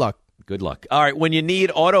 Good luck. Good luck. All right, when you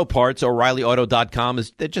need auto parts, O'ReillyAuto.com is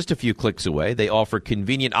just a few clicks away. They offer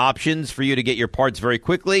convenient options for you to get your parts very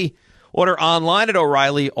quickly. Order online at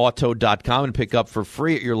O'ReillyAuto.com and pick up for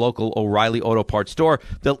free at your local O'Reilly Auto Parts store.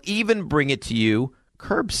 They'll even bring it to you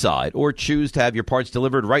curbside, or choose to have your parts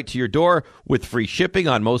delivered right to your door with free shipping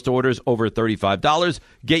on most orders over $35.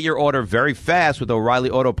 Get your order very fast with O'Reilly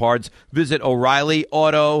Auto Parts. Visit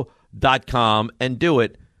O'ReillyAuto.com and do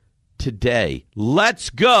it today. Let's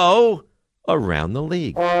go around the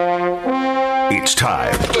league. It's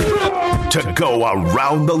time to go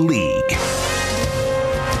around the league.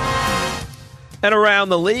 And Around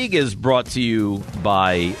the League is brought to you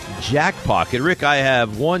by Jackpocket. Rick, I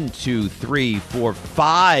have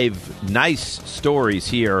 5 nice stories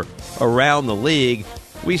here around the league.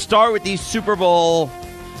 We start with the Super Bowl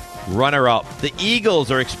runner-up. The Eagles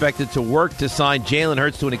are expected to work to sign Jalen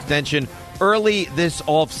Hurts to an extension early this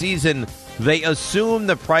offseason. They assume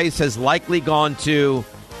the price has likely gone to,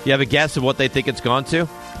 you have a guess of what they think it's gone to?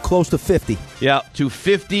 Close to 50. Yeah, to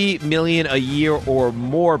 $50 million a year or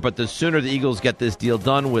more. But the sooner the Eagles get this deal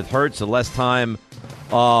done with Hurts, the less time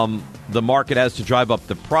the market has to drive up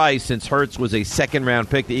the price. Since Hurts was a second-round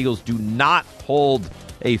pick, the Eagles do not hold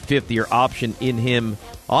a fifth-year option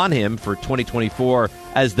on him for 2024,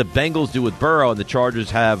 as the Bengals do with Burrow and the Chargers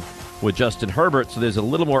have with Justin Herbert. So there's a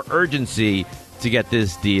little more urgency to get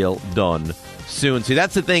this deal done soon. See,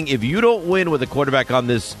 that's the thing. If you don't win with a quarterback on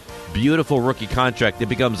this beautiful rookie contract, it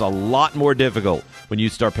becomes a lot more difficult when you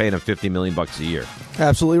start paying him $50 million a year.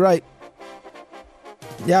 Absolutely right.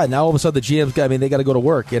 Yeah, now all of a sudden the GM's they got to go to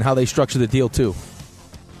work, and how they structure the deal too.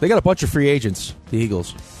 They got a bunch of free agents, the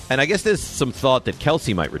Eagles. And I guess there's some thought that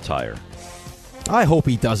Kelsey might retire. I hope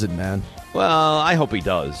he doesn't, man. Well, I hope he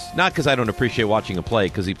does. Not because I don't appreciate watching him play,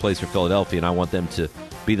 because he plays for Philadelphia, and I want them to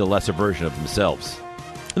be the lesser version of themselves.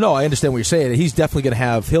 No, I understand what you're saying. He's definitely going to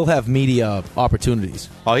have. He'll have media opportunities.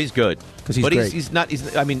 Oh, he's good because he's but great. He's not.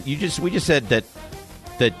 I mean, we just said that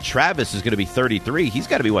Travis is going to be 33. He's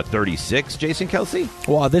got to be 36. Jason Kelce.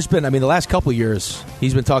 Well, there's been. I mean, the last couple of years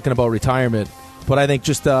he's been talking about retirement. But I think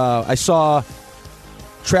just I saw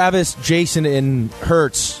Travis, Jason, and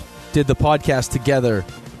Hurts did the podcast together,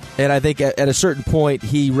 and I think at a certain point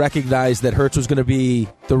he recognized that Hurts was going to be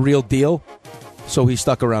the real deal, so he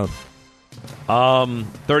stuck around.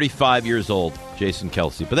 35 years old, Jason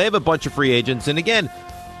Kelce. But they have a bunch of free agents. And again,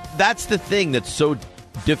 that's the thing that's so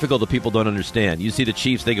difficult that people don't understand. You see the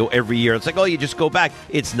Chiefs, they go every year. It's like, oh, you just go back.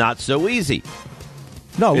 It's not so easy.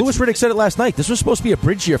 No, Louis Riddick said it last night. This was supposed to be a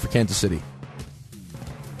bridge year for Kansas City.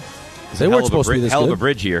 They weren't supposed to be this hell good. Of a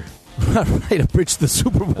bridge year. Right, a bridge to the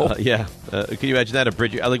Super Bowl. Yeah. Can you imagine that? A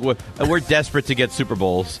bridge year? Like, we're desperate to get Super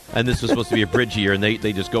Bowls, and this was supposed to be a bridge year, and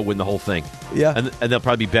they just go win the whole thing. Yeah. And they'll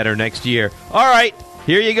probably be better next year. All right,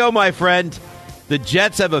 here you go, my friend. The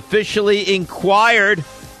Jets have officially inquired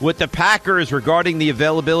with the Packers regarding the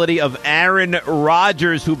availability of Aaron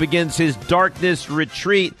Rodgers, who begins his darkness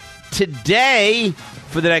retreat today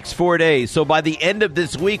for the next 4 days. So by the end of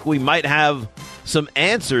this week, we might have some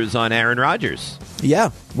answers on Aaron Rodgers. Yeah,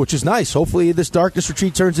 which is nice. Hopefully this darkness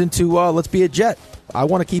retreat turns into let's be a Jet. I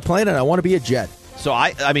want to keep playing it. I want to be a Jet. So,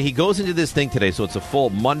 I mean, he goes into this thing today, so it's a full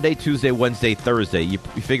Monday, Tuesday, Wednesday, Thursday. You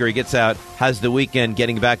figure he gets out, has the weekend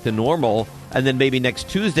getting back to normal, and then maybe next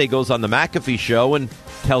Tuesday goes on the McAfee show and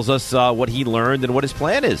tells us what he learned and what his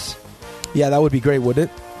plan is. Yeah, that would be great,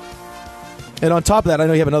 wouldn't it? And on top of that, I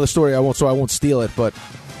know you have another story, so I won't steal it, but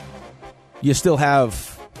you still have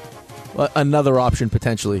another option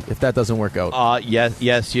potentially if that doesn't work out.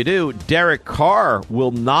 Yes, you do. Derek Carr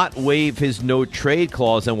will not waive his no-trade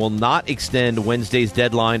clause and will not extend Wednesday's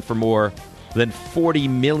deadline for more than $40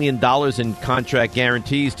 million in contract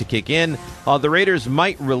guarantees to kick in. The Raiders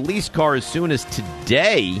might release Carr as soon as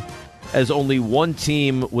today, as only one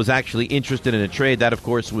team was actually interested in a trade. That, of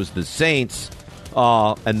course, was the Saints,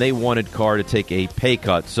 and they wanted Carr to take a pay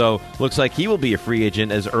cut. So looks like he will be a free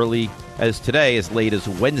agent as early as today, as late as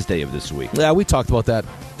Wednesday of this week. Yeah, we talked about that.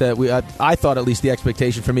 I thought at least the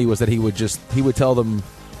expectation for me was that he would tell them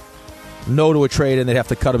no to a trade and they'd have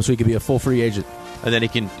to cut him so he could be a full free agent. And then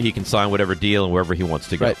he can sign whatever deal and wherever he wants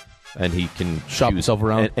to go. Right. And he can shop himself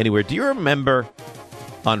around anywhere. Do you remember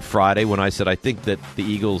on Friday when I said I think that the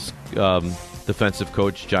Eagles defensive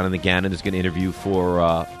coach Jonathan Gannon is going to interview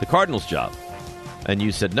for the Cardinals job? And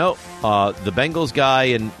you said no. The Bengals guy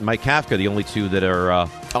and Mike Kafka, the only two that are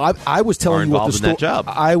I was telling you what the that job.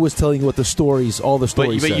 I was telling you what all the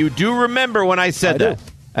stories. But you do remember when I said that,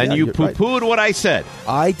 and you poo-pooed what I said.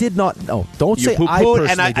 I did not. No, don't you say I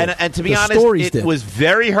personally did. And to be honest, it was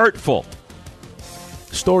very hurtful.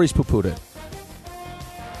 Stories poo-pooed it.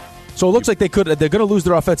 So it looks like they're going to lose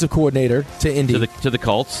their offensive coordinator to Indy. To the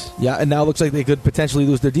Colts. Yeah, and now it looks like they could potentially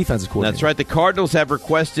lose their defensive coordinator. That's right. The Cardinals have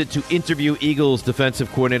requested to interview Eagles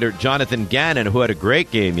defensive coordinator Jonathan Gannon, who had a great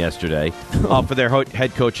game yesterday, for their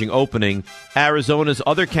head coaching opening. Arizona's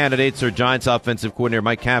other candidates are Giants offensive coordinator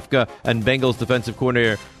Mike Kafka and Bengals defensive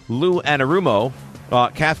coordinator Lou Anarumo.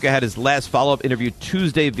 Kafka had his last follow-up interview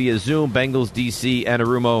Tuesday via Zoom. Bengals DC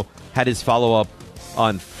Anarumo had his follow-up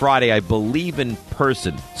on Friday, I believe, in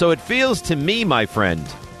person. So it feels to me, my friend,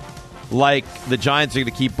 like the Giants are going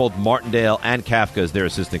to keep both Martindale and Kafka as their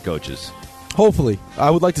assistant coaches. Hopefully. I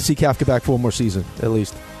would like to see Kafka back for one more season, at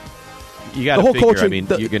least. You got to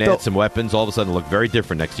figure, you can add some weapons. All of a sudden look very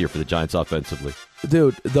different next year for the Giants offensively.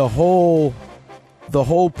 Dude, the whole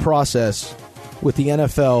process with the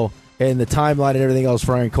NFL and the timeline and everything else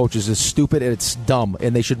for hiring coaches is stupid and it's dumb,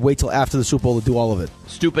 and they should wait till after the Super Bowl to do all of it.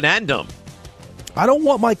 Stupid and dumb. I don't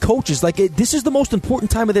want my coaches, this is the most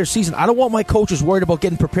important time of their season. I don't want my coaches worried about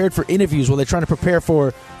getting prepared for interviews while they're trying to prepare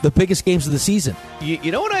for the biggest games of the season.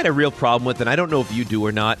 You know what I had a real problem with, and I don't know if you do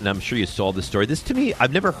or not, and I'm sure you saw this story. This, to me,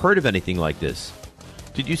 I've never heard of anything like this.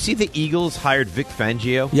 Did you see the Eagles hired Vic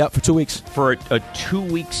Fangio? Yep, for 2 weeks. For a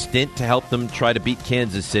 2-week stint to help them try to beat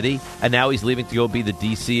Kansas City, and now he's leaving to go be the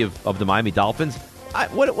DC of the Miami Dolphins?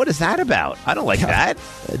 What is that about? I don't like that.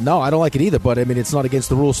 No, I don't like it either, but, I mean, it's not against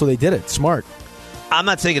the rules, so they did it. Smart. I'm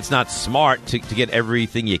not saying it's not smart to get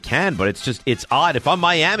everything you can, but it's odd. If I'm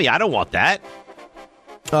Miami, I don't want that.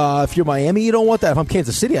 If you're Miami, you don't want that. If I'm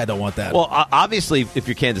Kansas City, I don't want that. Well, obviously, if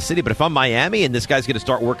you're Kansas City, but if I'm Miami and this guy's going to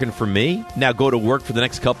start working for me, now go to work for the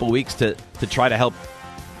next couple of weeks to try to help,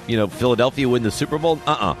 Philadelphia win the Super Bowl.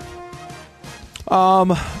 No,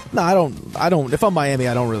 I don't. If I'm Miami,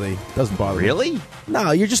 I don't really. Doesn't bother me. Really?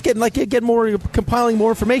 No, you're just you're compiling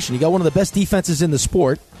more information. You got one of the best defenses in the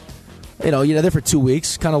sport. You're there for 2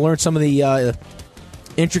 weeks. Kind of learn some of the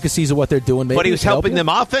intricacies of what they're doing. Maybe but he was helping them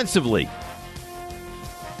offensively.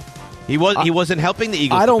 He wasn't helping the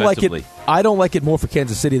Eagles. I don't defensively. like it. I don't like it more for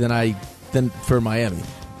Kansas City than for Miami.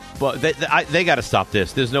 But they got to stop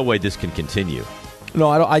this. There's no way this can continue. No,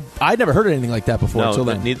 I never heard anything like that before. No, until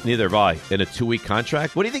then. Neither have I. In a 2-week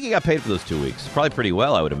contract, what do you think he got paid for those 2 weeks? Probably pretty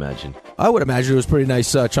well, I would imagine. I would imagine it was a pretty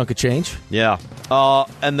nice chunk of change. Yeah.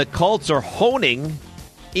 And the Colts are honing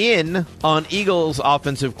in on Eagles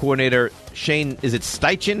offensive coordinator Shane. Is it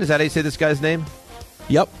Steichen? Is that how you say this guy's name?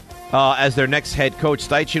 Yep. As their next head coach.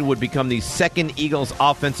 Steichen would become the second Eagles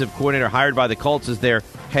offensive coordinator hired by the Colts as their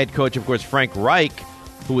head coach. Of course, Frank Reich,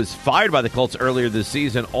 who was fired by the Colts earlier this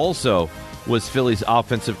season, also was Philly's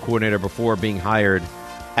offensive coordinator before being hired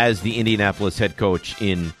as the Indianapolis head coach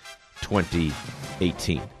in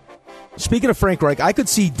 2018. Speaking of Frank Reich, I could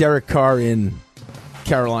see Derek Carr in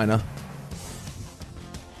Carolina.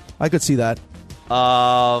 I could see that.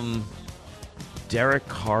 Derek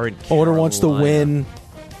Carr in Carolina. Owner wants to win.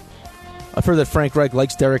 I've heard that Frank Reich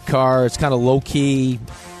likes Derek Carr. It's kind of low-key,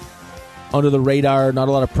 under the radar, not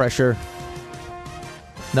a lot of pressure.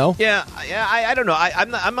 No? Yeah, I don't know.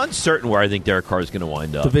 I'm uncertain where I think Derek Carr is going to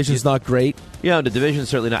wind up. Division's not great. Yeah, the division's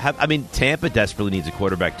certainly not. I mean, Tampa desperately needs a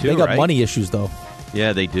quarterback, too, They got right? money issues, though.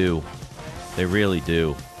 Yeah, they do. They really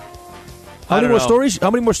do. How many more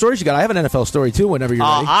stories you got? I have an NFL story, too, whenever you're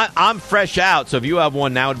ready. I'm fresh out, so if you have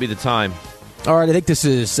one, now would be the time. All right, I think this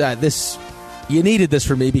is this. You needed this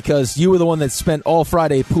for me because you were the one that spent all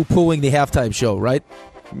Friday poo-pooing the halftime show, right?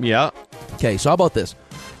 Yeah. Okay, so how about this?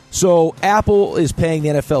 So Apple is paying the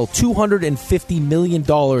NFL $250 million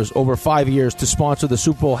over 5 years to sponsor the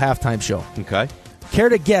Super Bowl halftime show. Okay. Care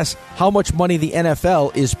to guess how much money the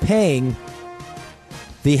NFL is paying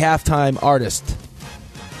the halftime artist?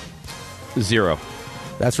 0.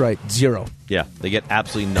 That's right, 0. Yeah, they get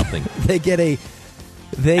absolutely nothing. They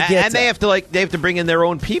have to bring in their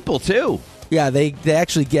own people too. Yeah, they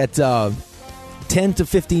actually get $10 to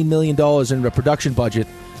 $15 million in a production budget,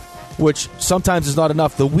 which sometimes is not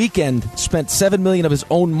enough. The Weeknd spent $7 million of his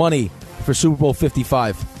own money for Super Bowl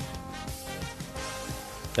 55.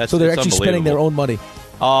 So they're actually spending their own money.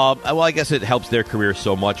 Well, I guess it helps their career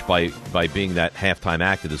so much by being that halftime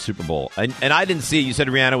act of the Super Bowl. And I didn't see. You said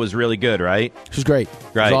Rihanna was really good, right? She's great.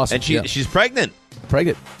 Right, She's awesome. and she's pregnant.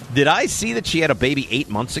 Did I see that she had a baby 8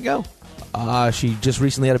 months ago? She just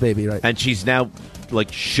recently had a baby, right? And she's now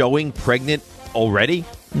showing pregnant already.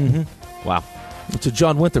 Mm-hmm. Wow, it's a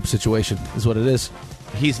John Winthrop situation, is what it is.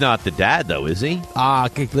 He's not the dad, though, is he?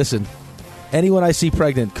 Okay, listen. Anyone I see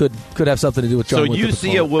pregnant could have something to do with John Winthrop. So you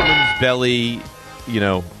see a woman's belly,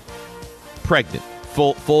 pregnant,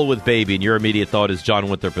 full with baby, and your immediate thought is John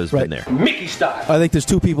Winthrop has been there. Mickey style. I think there's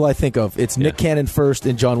two people I think of. It's Nick Cannon first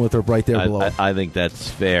and John Winthrop right there below. I think that's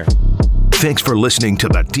fair. Thanks for listening to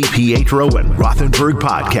the DiPietro and Rothenberg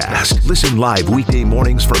podcast. Listen live weekday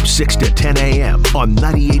mornings from 6 to 10 a.m. on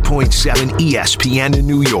 98.7 ESPN in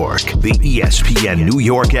New York, the ESPN New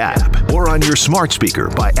York app, or on your smart speaker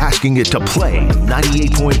by asking it to play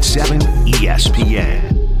 98.7 ESPN.